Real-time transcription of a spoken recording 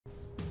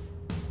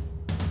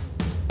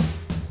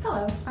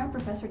Hello, I'm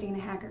Professor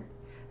Dana Haggard,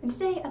 and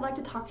today I'd like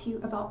to talk to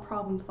you about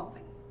problem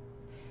solving.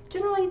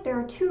 Generally, there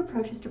are two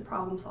approaches to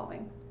problem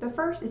solving. The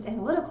first is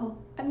analytical,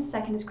 and the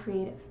second is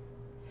creative.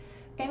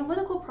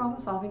 Analytical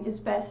problem solving is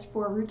best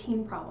for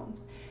routine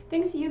problems,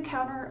 things that you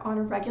encounter on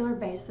a regular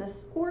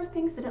basis, or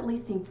things that at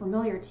least seem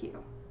familiar to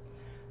you.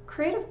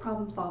 Creative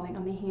problem solving,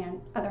 on the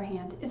other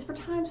hand, is for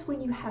times when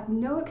you have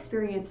no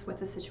experience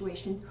with a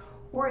situation,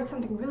 or it's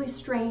something really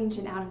strange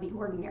and out of the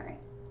ordinary.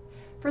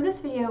 For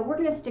this video, we're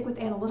going to stick with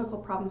analytical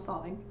problem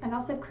solving, and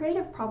I'll save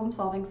creative problem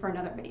solving for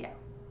another video.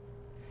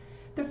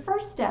 The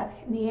first step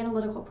in the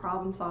analytical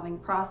problem solving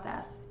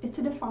process is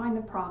to define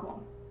the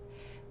problem.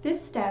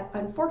 This step,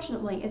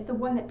 unfortunately, is the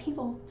one that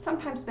people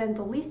sometimes spend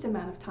the least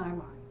amount of time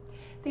on.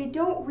 They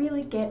don't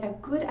really get a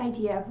good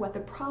idea of what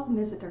the problem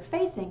is that they're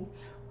facing,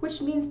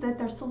 which means that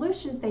their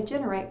solutions they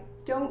generate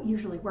don't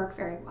usually work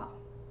very well.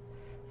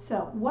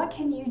 So, what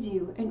can you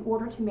do in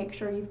order to make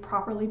sure you've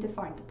properly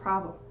defined the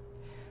problem?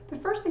 The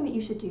first thing that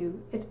you should do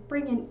is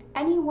bring in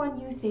anyone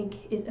you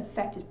think is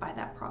affected by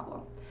that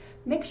problem.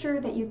 Make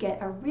sure that you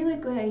get a really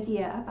good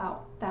idea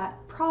about that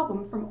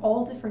problem from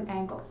all different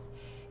angles.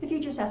 If you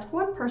just ask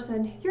one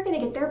person, you're going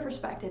to get their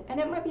perspective,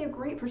 and it might be a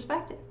great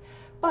perspective.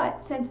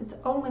 But since it's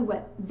only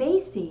what they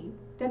see,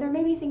 then there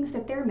may be things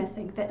that they're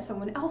missing that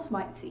someone else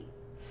might see.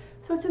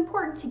 So it's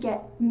important to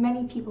get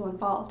many people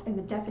involved in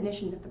the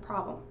definition of the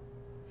problem.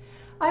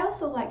 I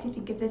also like to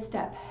think of this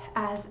step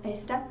as a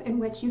step in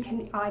which you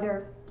can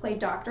either play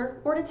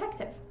doctor or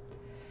detective.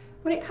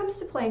 When it comes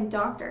to playing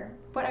doctor,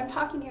 what I'm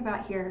talking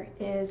about here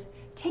is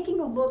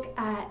taking a look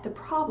at the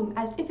problem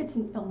as if it's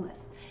an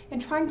illness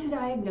and trying to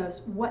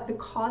diagnose what the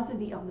cause of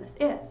the illness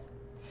is.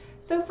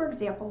 So for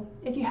example,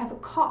 if you have a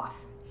cough,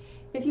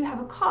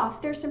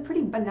 there's some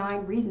pretty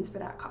benign reasons for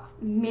that cough.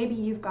 Maybe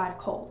you've got a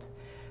cold.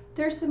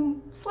 There's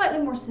some slightly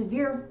more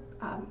severe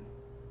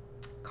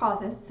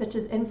causes, such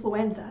as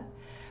influenza.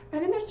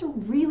 And then there's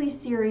some really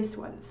serious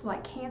ones,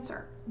 like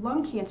cancer.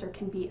 Lung cancer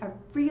can be a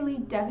really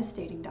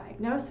devastating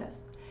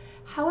diagnosis.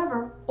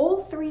 However,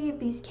 all three of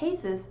these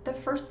cases, the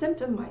first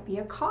symptom might be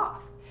a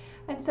cough.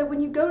 And so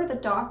when you go to the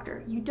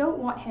doctor, you don't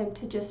want him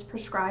to just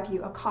prescribe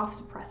you a cough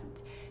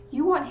suppressant.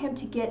 You want him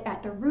to get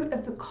at the root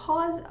of the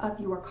cause of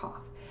your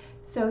cough,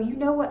 so you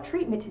know what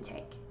treatment to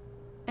take,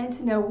 and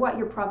to know what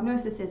your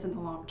prognosis is in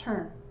the long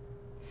term.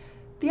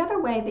 The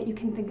other way that you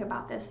can think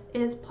about this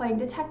is playing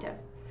detective.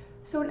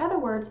 So in other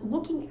words,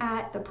 looking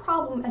at the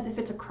problem as if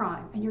it's a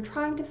crime, and you're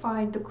trying to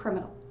find the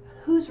criminal.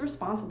 Who's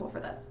responsible for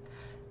this?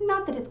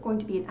 Not that it's going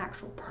to be an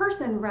actual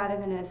person rather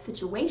than a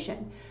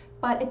situation,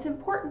 but it's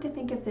important to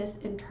think of this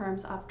in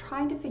terms of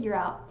trying to figure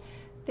out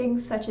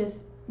things such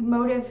as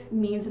motive,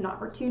 means, and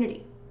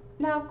opportunity.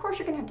 Now, of course,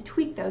 you're going to have to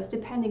tweak those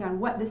depending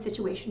on what the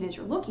situation is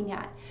you're looking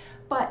at,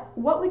 but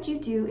what would you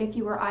do if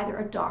you were either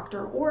a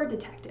doctor or a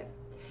detective?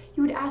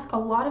 You would ask a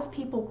lot of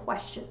people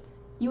questions.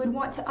 You would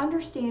want to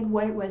understand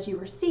what it was you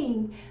were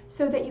seeing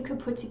so that you could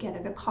put together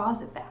the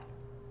cause of that.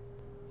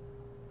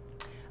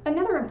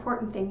 Another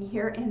important thing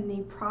here in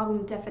the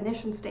problem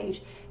definition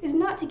stage is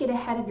not to get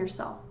ahead of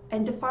yourself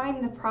and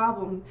define the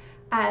problem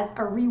as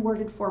a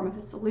reworded form of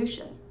a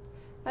solution.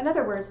 In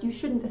other words, you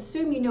shouldn't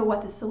assume you know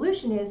what the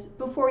solution is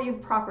before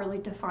you've properly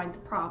defined the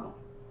problem.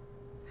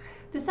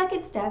 The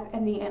second step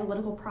in the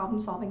analytical problem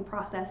solving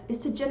process is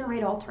to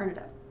generate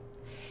alternatives.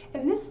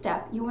 In this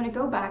step, you want to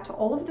go back to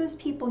all of those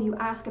people you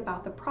ask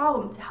about the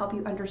problem to help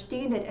you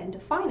understand it and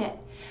define it,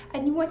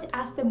 and you want to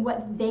ask them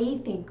what they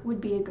think would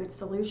be a good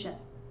solution.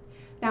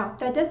 Now,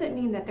 that doesn't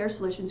mean that their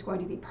solution is going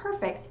to be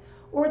perfect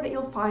or that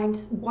you'll find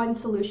one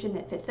solution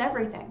that fits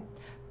everything.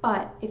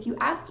 But if you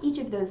ask each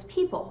of those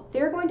people,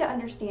 they're going to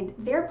understand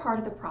their part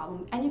of the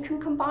problem, and you can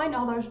combine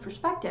all those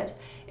perspectives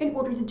in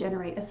order to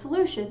generate a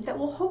solution that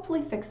will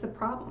hopefully fix the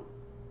problem.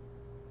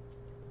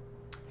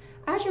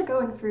 As you're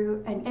going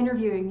through and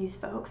interviewing these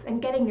folks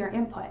and getting their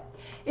input,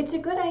 it's a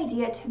good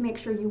idea to make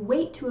sure you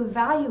wait to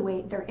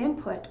evaluate their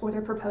input or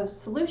their proposed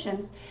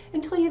solutions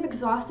until you've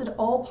exhausted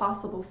all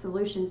possible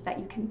solutions that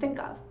you can think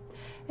of.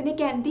 And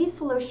again, these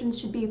solutions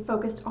should be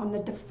focused on the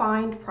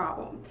defined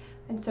problem.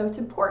 And so it's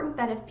important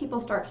that if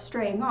people start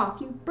straying off,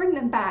 you bring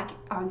them back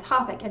on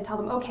topic and tell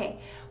them, okay,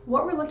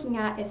 what we're looking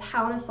at is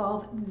how to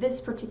solve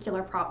this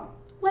particular problem.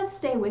 Let's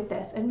stay with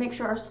this and make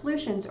sure our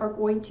solutions are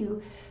going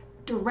to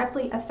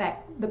directly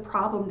affect the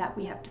problem that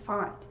we have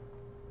defined.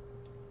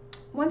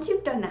 Once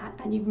you've done that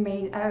and you've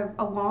made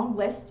a long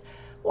list,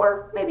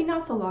 or maybe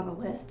not so long a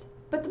list,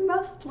 but the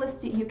most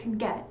list that you can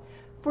get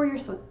for your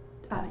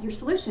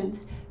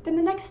solutions, then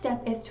the next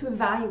step is to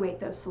evaluate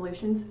those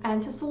solutions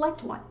and to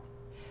select one.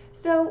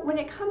 So when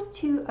it comes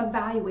to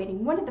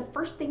evaluating, one of the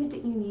first things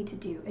that you need to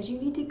do is you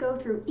need to go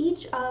through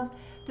each of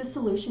the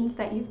solutions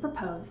that you've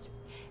proposed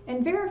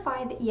and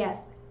verify that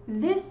yes,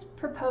 this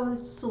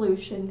proposed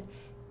solution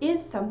is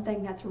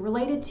something that's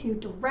related to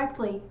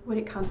directly when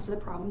it comes to the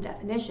problem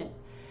definition.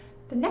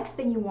 The next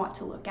thing you want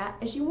to look at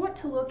is you want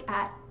to look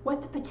at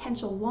what the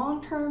potential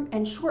long-term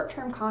and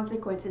short-term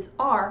consequences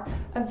are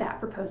of that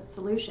proposed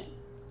solution.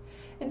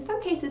 In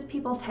some cases,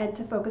 people tend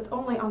to focus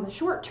only on the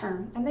short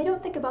term and they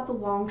don't think about the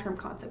long-term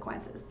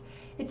consequences.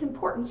 It's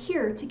important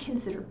here to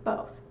consider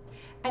both.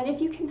 And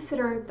if you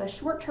consider the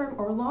short-term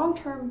or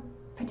long-term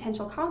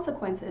potential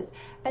consequences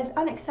as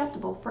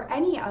unacceptable for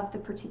any of the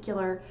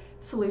particular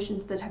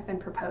solutions that have been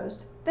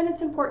proposed, then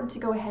it's important to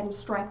go ahead and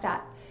strike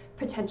that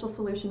potential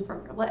solution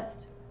from your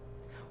list.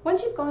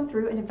 Once you've gone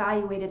through and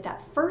evaluated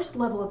that first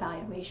level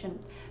evaluation,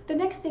 the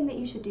next thing that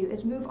you should do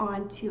is move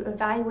on to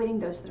evaluating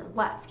those that are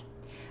left.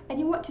 And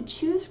you want to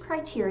choose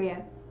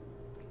criteria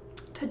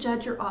to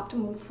judge your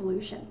optimal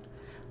solution.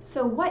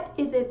 So what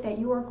is it that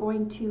you are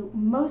going to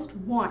most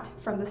want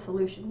from the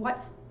solution?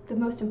 What's the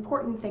most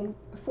important thing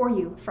for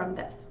you from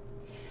this?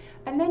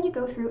 And then you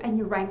go through and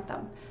you rank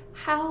them.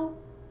 How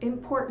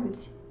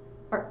important,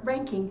 or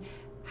ranking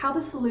how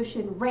the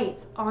solution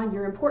rates on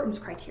your importance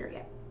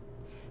criteria.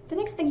 The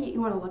next thing that you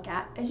want to look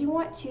at is you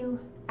want to,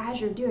 as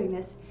you're doing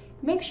this,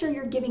 make sure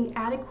you're giving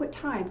adequate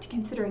time to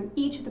considering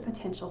each of the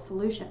potential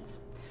solutions.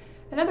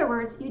 In other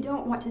words, you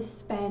don't want to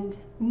spend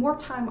more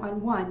time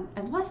on one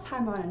and less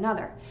time on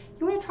another.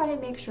 You want to try to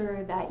make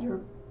sure that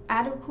you're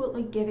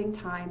adequately giving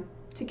time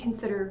to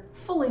consider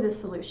fully the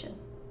solution.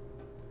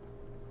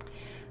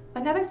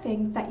 Another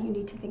thing that you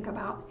need to think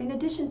about, in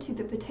addition to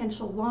the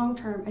potential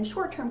long-term and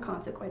short-term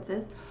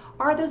consequences,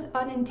 are those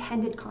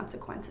unintended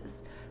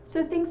consequences.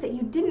 So things that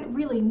you didn't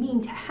really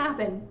mean to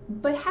happen,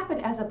 but happen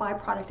as a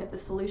byproduct of the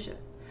solution.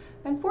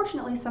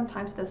 Unfortunately,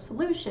 sometimes those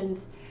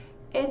solutions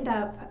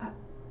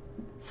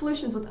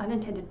with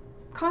unintended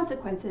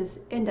consequences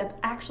end up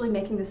actually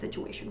making the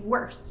situation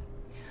worse.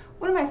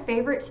 One of my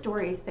favorite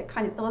stories that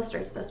kind of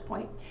illustrates this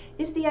point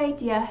is the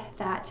idea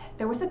that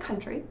there was a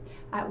country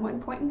at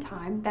one point in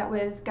time that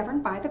was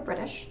governed by the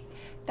British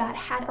that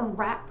had a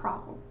rat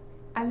problem.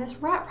 And this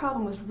rat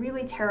problem was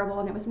really terrible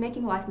and it was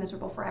making life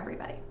miserable for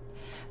everybody.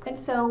 And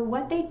so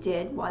what they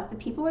did was the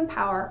people in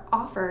power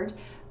offered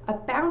a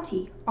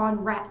bounty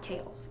on rat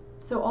tails.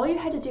 So all you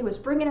had to do was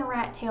bring in a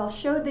rat tail,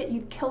 show that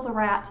you'd killed a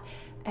rat,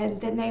 and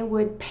then they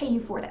would pay you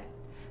for that.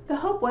 The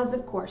hope was,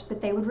 of course,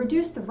 that they would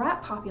reduce the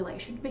rat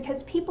population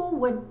because people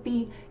would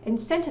be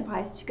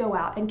incentivized to go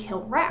out and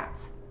kill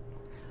rats.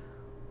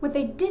 What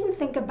they didn't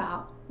think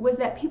about was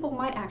that people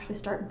might actually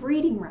start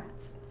breeding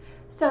rats.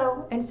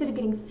 So instead of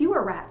getting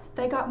fewer rats,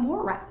 they got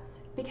more rats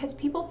because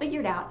people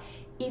figured out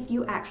if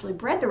you actually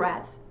bred the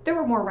rats, there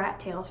were more rat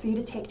tails for you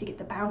to take to get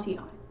the bounty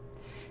on.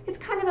 It's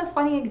kind of a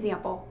funny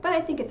example, but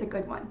I think it's a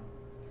good one.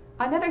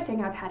 Another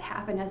thing I've had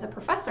happen as a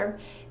professor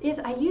is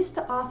I used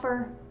to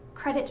offer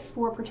credit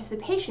for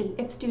participation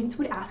if students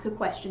would ask a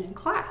question in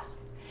class.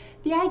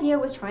 The idea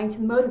was trying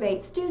to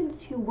motivate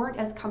students who weren't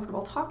as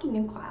comfortable talking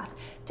in class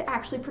to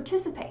actually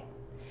participate.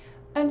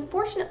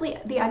 Unfortunately,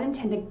 the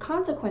unintended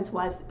consequence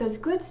was those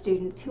good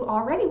students who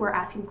already were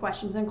asking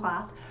questions in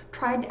class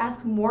tried to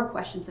ask more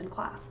questions in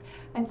class.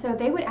 And so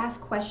they would ask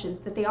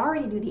questions that they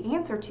already knew the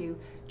answer to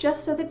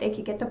just so that they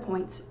could get the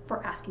points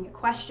for asking a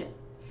question.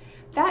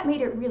 That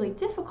made it really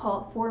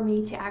difficult for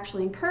me to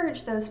actually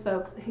encourage those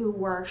folks who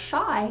were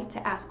shy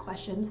to ask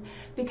questions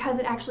because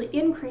it actually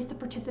increased the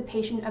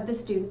participation of the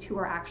students who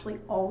were actually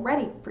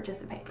already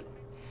participating.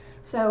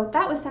 So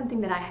that was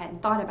something that I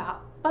hadn't thought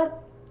about,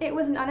 but it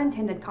was an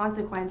unintended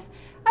consequence.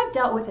 I've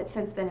dealt with it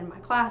since then in my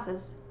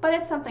classes, but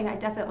it's something I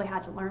definitely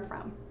had to learn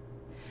from.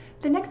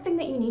 The next thing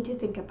that you need to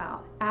think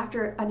about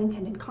after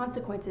unintended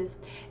consequences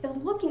is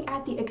looking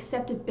at the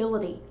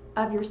acceptability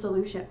of your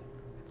solution.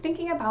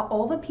 Thinking about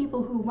all the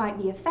people who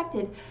might be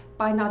affected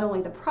by not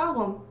only the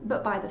problem,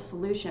 but by the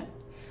solution.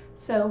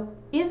 So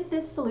is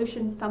this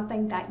solution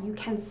something that you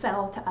can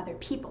sell to other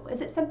people? Is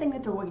it something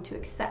that they're going to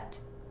accept?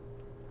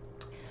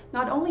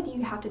 Not only do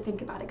you have to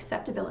think about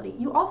acceptability,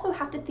 you also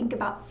have to think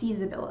about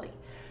feasibility.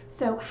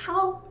 So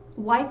how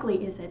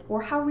likely is it,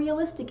 or how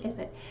realistic is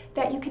it,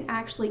 that you can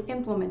actually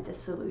implement this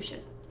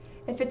solution?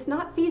 If it's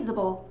not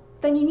feasible,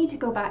 then you need to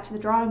go back to the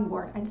drawing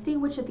board and see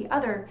which of the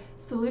other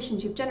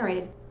solutions you've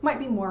generated might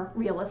be more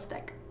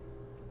realistic.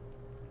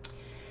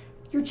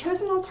 Your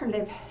chosen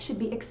alternative should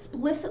be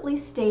explicitly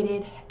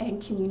stated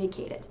and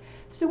communicated.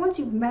 So once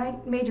you've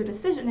made your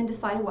decision and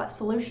decided what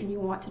solution you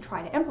want to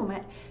try to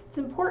implement, it's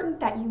important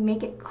that you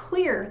make it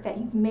clear that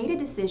you've made a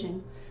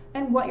decision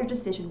and what your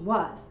decision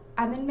was,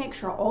 and then make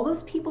sure all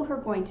those people who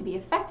are going to be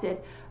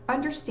affected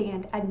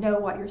understand and know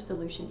what your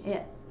solution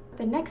is.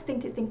 The next thing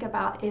to think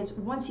about is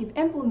once you've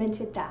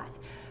implemented that,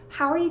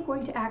 how are you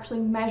going to actually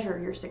measure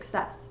your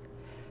success?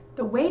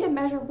 The way to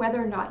measure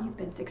whether or not you've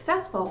been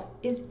successful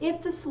is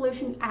if the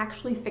solution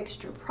actually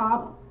fixed your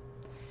problem.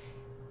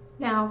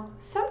 Now,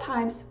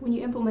 sometimes when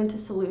you implement a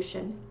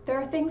solution, there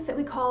are things that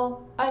we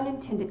call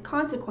unintended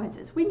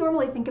consequences. We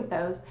normally think of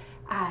those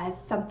as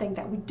something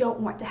that we don't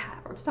want to have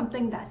or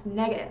something that's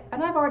negative,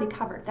 and I've already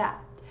covered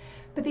that.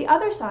 But the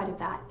other side of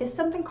that is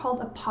something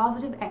called a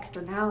positive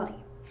externality.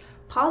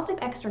 Positive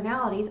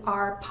externalities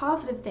are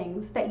positive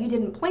things that you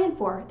didn't plan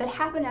for that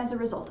happen as a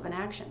result of an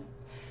action.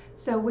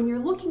 So when you're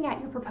looking at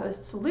your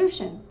proposed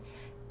solution,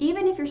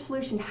 Even if your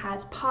solution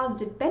has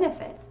positive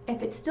benefits,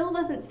 if it still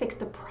doesn't fix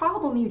the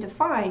problem you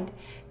defined,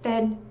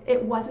 then it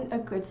wasn't a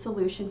good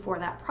solution for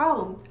that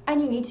problem,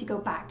 and you need to go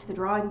back to the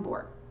drawing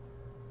board.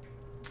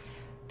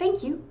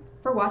 Thank you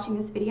for watching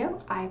this video.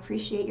 I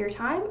appreciate your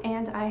time,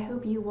 and I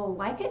hope you will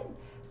like it,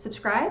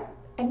 subscribe,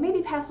 and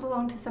maybe pass it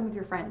along to some of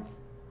your friends.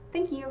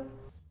 Thank you.